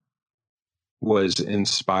heart was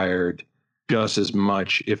inspired just as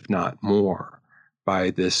much, if not more,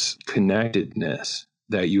 by this connectedness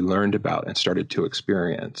that you learned about and started to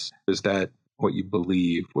experience. Is that what you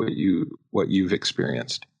believe, what you've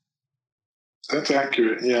experienced? That's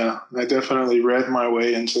accurate. Yeah, I definitely read my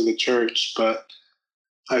way into the church, but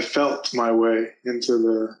I felt my way into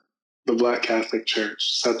the Black Catholic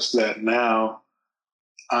Church, such that now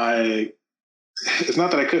it's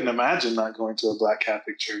not that I couldn't imagine not going to a Black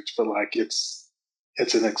Catholic Church, but like it's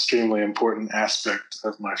an extremely important aspect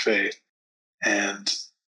of my faith. And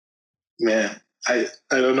man, I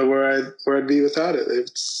don't know where I'd be without it.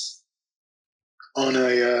 It's on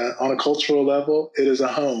a cultural level, it is a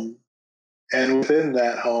home. And within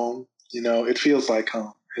that home, it feels like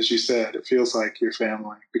home. As you said, it feels like your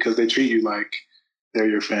family because they treat you like they're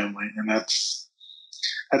your family. And that's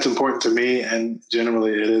important to me. And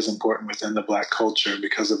generally it is important within the Black culture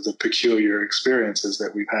because of the peculiar experiences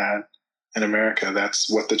that we've had in America. That's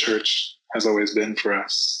what the church has always been for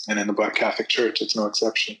us. And in the Black Catholic Church, it's no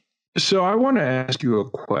exception. So I want to ask you a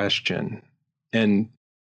question. And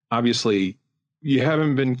obviously, you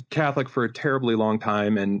haven't been Catholic for a terribly long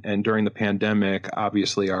time. And during the pandemic,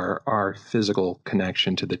 obviously, our physical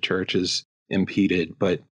connection to the church is impeded.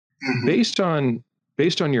 But based on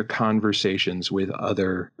your conversations with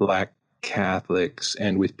other Black Catholics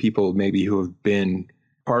and with people maybe who have been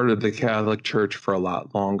part of the Catholic Church for a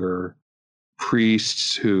lot longer,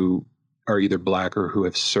 priests who are either Black or who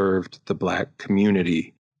have served the Black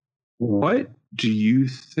community, what do you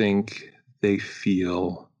think they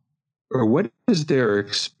feel or what is their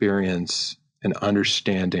experience and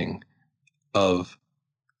understanding of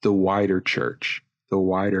the wider church, the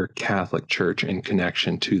wider Catholic Church in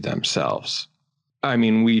connection to themselves? I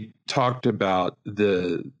mean, we talked about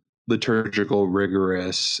the liturgical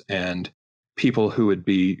rigorous and people who would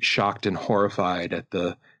be shocked and horrified at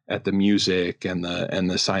the music and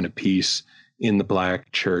the sign of peace in the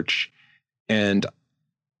Black church. And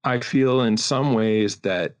I feel in some ways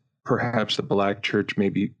that perhaps the Black church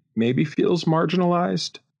maybe feels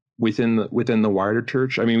marginalized within the wider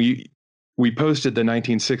church. I mean, we posted the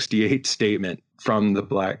 1968 statement from the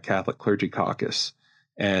Black Catholic Clergy Caucus,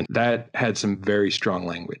 and that had some very strong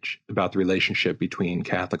language about the relationship between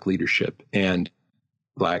Catholic leadership and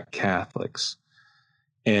Black Catholics.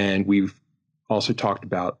 And we've also talked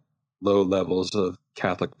about low levels of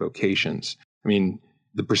Catholic vocations. I mean,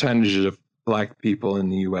 the percentage of Black people in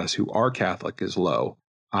the U.S. who are Catholic is low.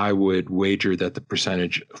 I would wager that the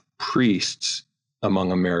percentage of priests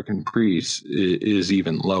among American priests is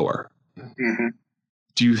even lower. Mm-hmm.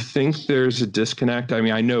 Do you think there's a disconnect? I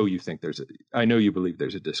mean, I know you believe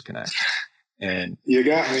there's a disconnect. And you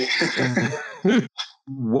got me.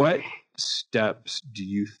 What steps do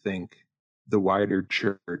you think the wider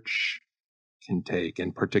church can take,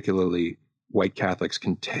 and particularly white Catholics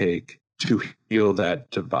can take, to heal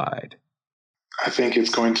that divide? I think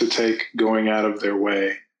it's going to take going out of their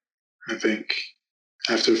way. I think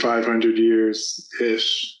after 500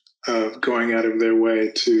 years-ish of going out of their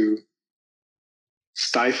way to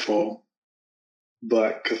stifle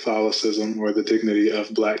Black Catholicism or the dignity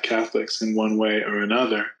of Black Catholics in one way or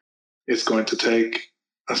another, it's going to take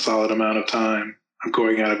a solid amount of time of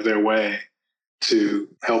going out of their way to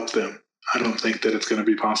help them. I don't think that it's going to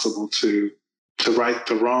be possible to right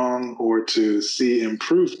the wrong or to see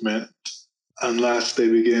improvement unless they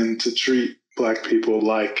begin to treat Black people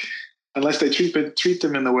unless they treat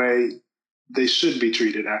them in the way they should be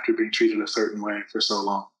treated after being treated a certain way for so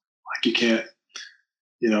long. Like, you can't,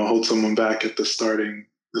 hold someone back at the starting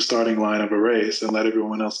line of a race and let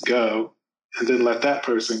everyone else go, and then let that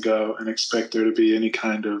person go and expect there to be any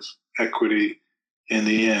kind of equity in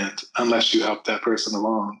the end, unless you help that person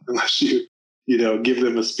along, unless you, give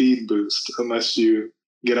them a speed boost, unless you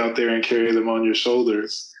get out there and carry them on your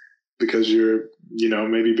shoulders because you're,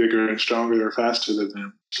 maybe bigger and stronger or faster than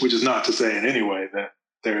them, which is not to say in any way that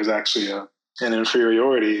there is actually an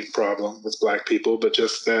inferiority problem with Black people, but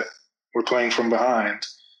just that we're playing from behind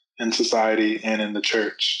in society and in the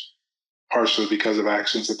church, partially because of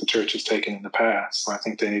actions that the church has taken in the past. So I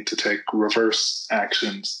think they need to take reverse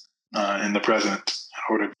actions in the present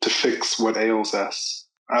in order to fix what ails us.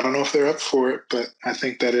 I don't know if they're up for it, but I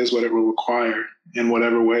think that is what it will require in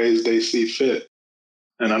whatever ways they see fit.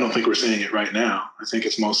 And I don't think we're seeing it right now. I think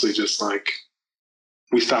it's mostly just like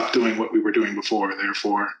we stopped doing what we were doing before,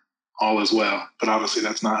 therefore all is well. But obviously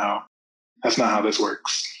that's not how this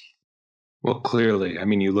works. Well, clearly, I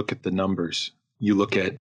mean, you look at the numbers. You look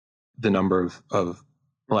at the number of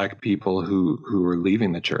Black people who are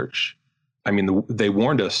leaving the church. I mean, they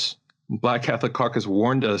warned us. Black Catholic Caucus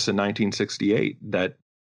warned us in 1968 that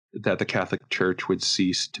the Catholic Church would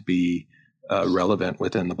cease to be relevant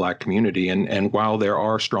within the Black community. And while there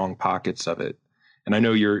are strong pockets of it, and I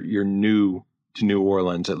know you're new to New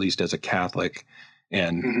Orleans, at least as a Catholic,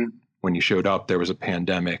 and Mm-hmm. when you showed up, there was a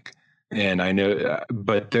pandemic. And I know,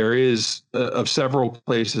 but there is of several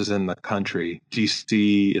places in the country.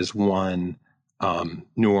 DC is one,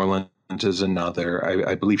 New Orleans is another.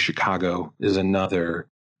 I believe Chicago is another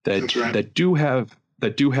That's right. that do have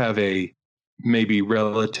a maybe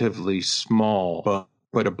relatively small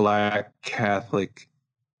but a Black Catholic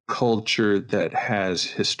culture that has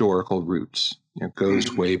historical roots. Goes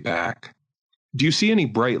Mm-hmm. way back. Do you see any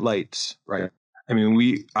bright lights? Right. I mean,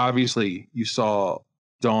 you saw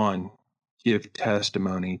Dawn give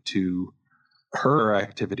testimony to her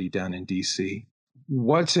activity down in DC.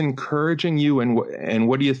 What's encouraging you, and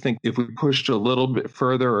what do you think if we pushed a little bit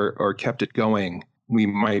further or kept it going, we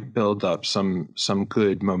might build up some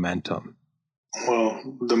good momentum? Well,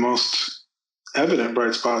 the most evident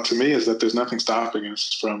bright spot to me is that there's nothing stopping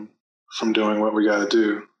us from doing what we got to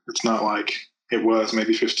do. It's not like it was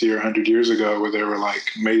maybe 50 or 100 years ago where there were like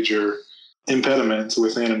major impediments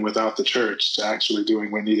within and without the church to actually doing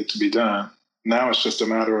what needed to be done. Now it's just a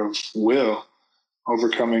matter of will,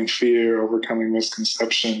 overcoming fear, overcoming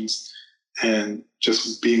misconceptions, and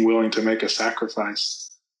just being willing to make a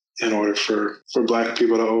sacrifice in order for Black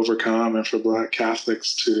people to overcome and for Black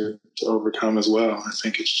Catholics to overcome as well. I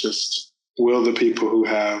think it's just, will the people who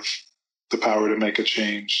have the power to make a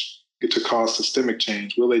change, to cause systemic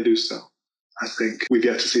change, will they do so? I think we've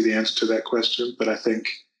yet to see the answer to that question, but I think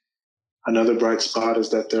Another bright spot is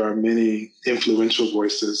that there are many influential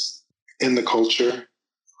voices in the culture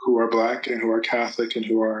who are Black and who are Catholic and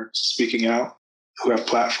who are speaking out, who have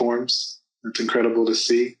platforms. It's incredible to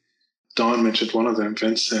see. Dawn mentioned one of them,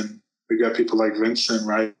 Vincent. We've got people like Vincent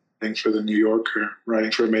writing for the New Yorker,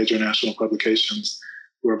 writing for major national publications,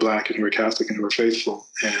 who are Black and who are Catholic and who are faithful.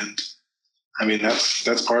 And I mean,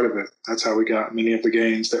 that's part of it. That's how we got many of the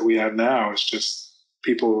gains that we have now. It's just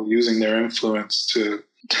people using their influence to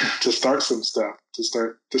start some stuff,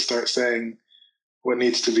 to start saying what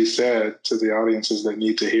needs to be said to the audiences that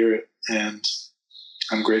need to hear it. And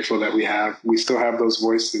I'm grateful that we still have those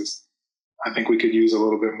voices. I think we could use a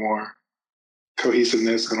little bit more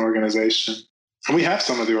cohesiveness and organization. And we have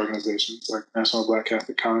some of the organizations like National Black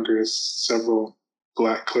Catholic Congress, several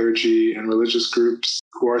Black clergy and religious groups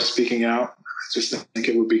who are speaking out. I just think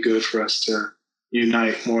it would be good for us to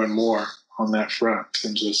unite more and more on that front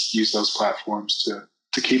and just use those platforms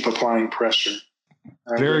to keep applying pressure.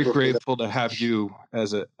 Very grateful to have you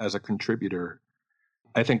as a contributor.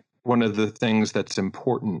 I think one of the things that's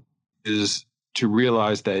important is to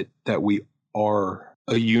realize that we are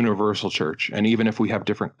a universal church. And even if we have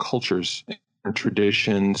different cultures and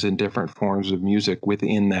traditions and different forms of music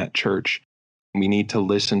within that church, we need to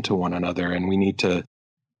listen to one another and we need to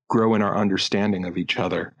grow in our understanding of each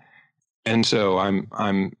other. And so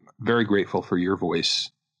I'm very grateful for your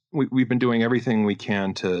voice. We've been doing everything we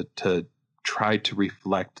can to try to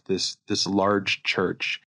reflect this large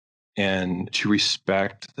church and to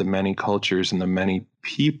respect the many cultures and the many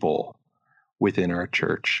people within our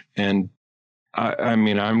church. And I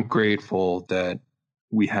mean, I'm grateful that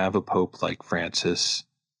we have a Pope like Francis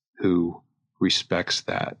who respects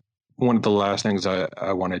that. One of the last things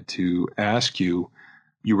I wanted to ask you,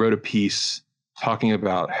 you wrote a piece talking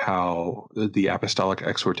about how the apostolic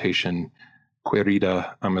exhortation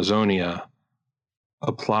Querida Amazonia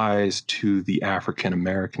applies to the African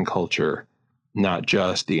American culture, not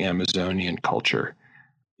just the Amazonian culture.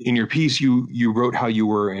 In your piece, you wrote how you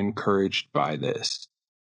were encouraged by this.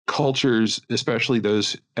 Cultures, especially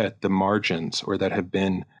those at the margins or that have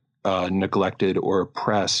been neglected or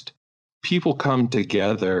oppressed, people come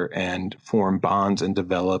together and form bonds and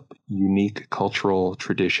develop unique cultural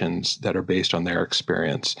traditions that are based on their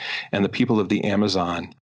experience. And the people of the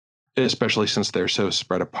Amazon, especially since they're so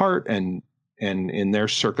spread apart and in their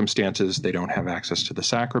circumstances, they don't have access to the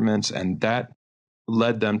sacraments. And that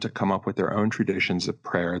led them to come up with their own traditions of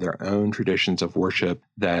prayer, their own traditions of worship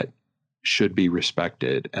that should be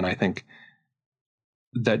respected. And I think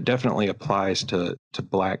that definitely applies to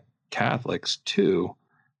Black Catholics too.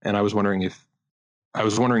 And I was wondering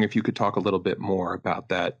if you could talk a little bit more about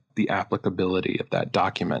that, the applicability of that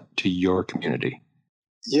document to your community.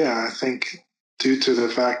 Yeah, I think due to the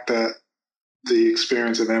fact that the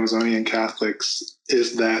experience of Amazonian Catholics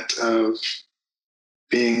is that of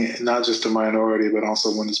being not just a minority, but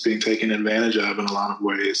also one that's being taken advantage of in a lot of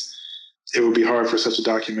ways, it would be hard for such a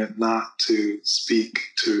document not to speak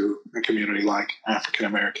to a community like African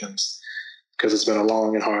Americans, because it's been a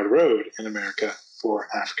long and hard road in America for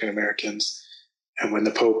African Americans. And when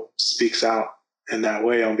the Pope speaks out in that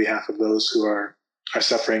way on behalf of those who are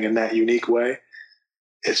suffering in that unique way,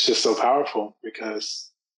 it's just so powerful,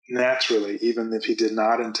 because naturally, even if he did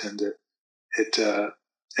not intend it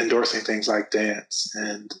endorsing things like dance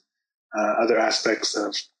and other aspects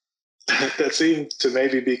of that seem to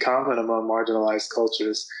maybe be common among marginalized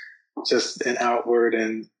cultures, just an outward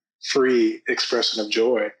and free expression of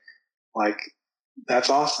joy. Like, that's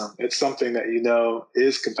awesome. It's something that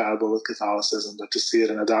is compatible with Catholicism, but to see it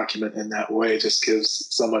in a document in that way just gives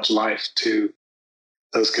so much life to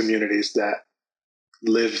those communities that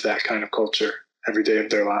live that kind of culture every day of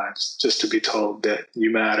their lives. Just to be told that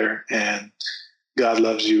you matter and God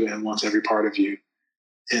loves you and wants every part of you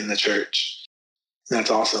in the church.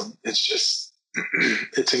 That's awesome. It's just,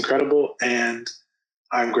 it's incredible. And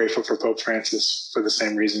I'm grateful for Pope Francis for the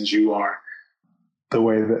same reasons you are. The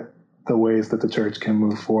ways that the church can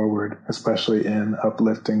move forward, especially in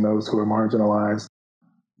uplifting those who are marginalized.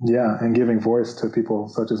 Yeah, and giving voice to people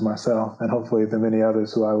such as myself, and hopefully the many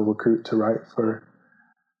others who I will recruit to write for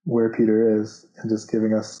Where Peter Is, and just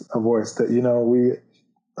giving us a voice that, we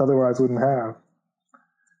otherwise wouldn't have.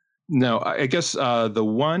 No, I guess the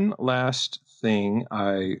one last thing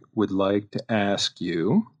I would like to ask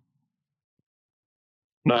you,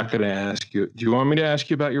 not going to ask you, do you want me to ask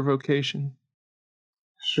you about your vocation?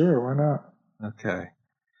 Sure, why not? Okay.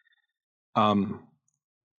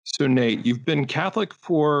 So Nate, you've been Catholic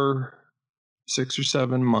for 6 or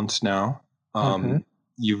 7 months now.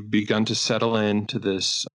 You've begun to settle into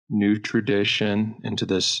this new tradition, into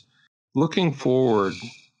this looking forward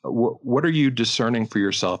What are you discerning for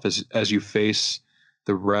yourself as you face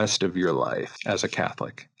the rest of your life as a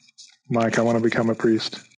Catholic? Mike, I want to become a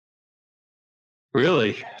priest.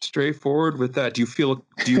 Really? Straightforward with that. Do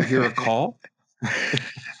you hear a call?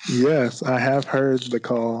 Yes, I have heard the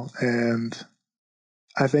call, and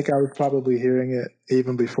I think I was probably hearing it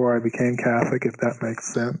even before I became Catholic, if that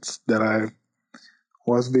makes sense, that I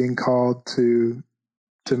was being called to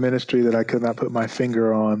ministry that I could not put my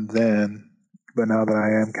finger on then, but now that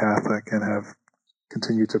I am Catholic and have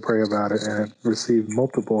continued to pray about it and have received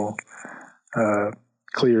multiple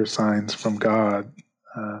clear signs from God,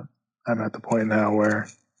 I'm at the point now where,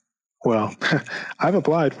 well, I've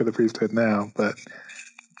applied for the priesthood now, but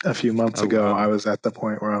a few months ago, wow, I was at the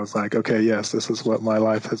point where I was like, okay, yes, this is what my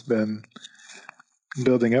life has been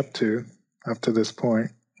building up to this point,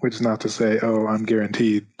 which is not to say, oh, I'm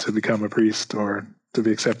guaranteed to become a priest or to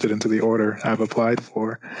be accepted into the order I've applied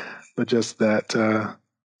for, but just that,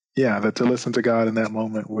 that to listen to God in that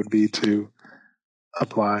moment would be to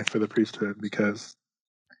apply for the priesthood, because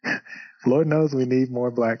Lord knows we need more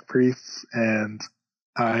Black priests, and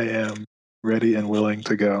I am ready and willing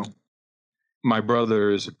to go. My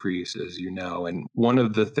brother is a priest, as you know, and one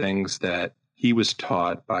of the things that he was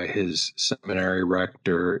taught by his seminary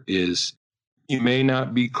rector is you may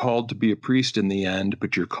not be called to be a priest in the end,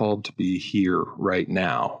 but you're called to be here right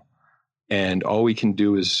now. And all we can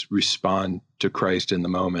do is respond to Christ in the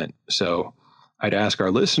moment. So I'd ask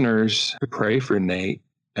our listeners to pray for Nate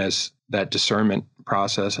as that discernment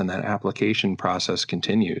process and that application process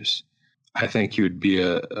continues. I think you would be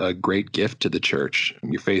a great gift to the church,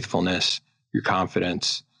 your faithfulness, your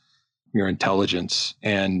confidence, your intelligence,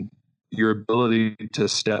 and your ability to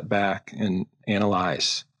step back and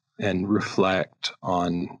analyze and reflect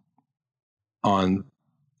on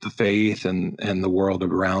the faith and the world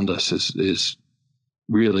around us is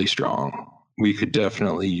really strong. We could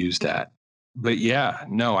definitely use that. But yeah,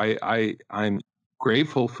 no, I'm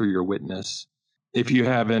grateful for your witness. If you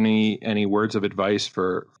have any words of advice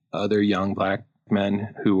for other young Black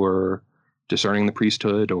men who are discerning the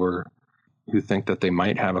priesthood or who think that they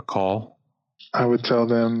might have a call, I would tell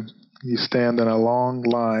them, you stand in a long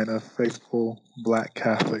line of faithful Black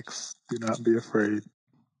Catholics. Do not be afraid.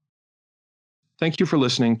 Thank you for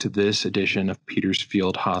listening to this edition of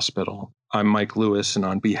Petersfield Hospital. I'm Mike Lewis, and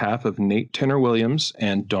on behalf of Nate Tenner Williams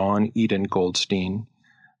and Dawn Eden Goldstein,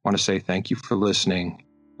 I want to say thank you for listening.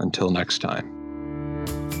 Until next time.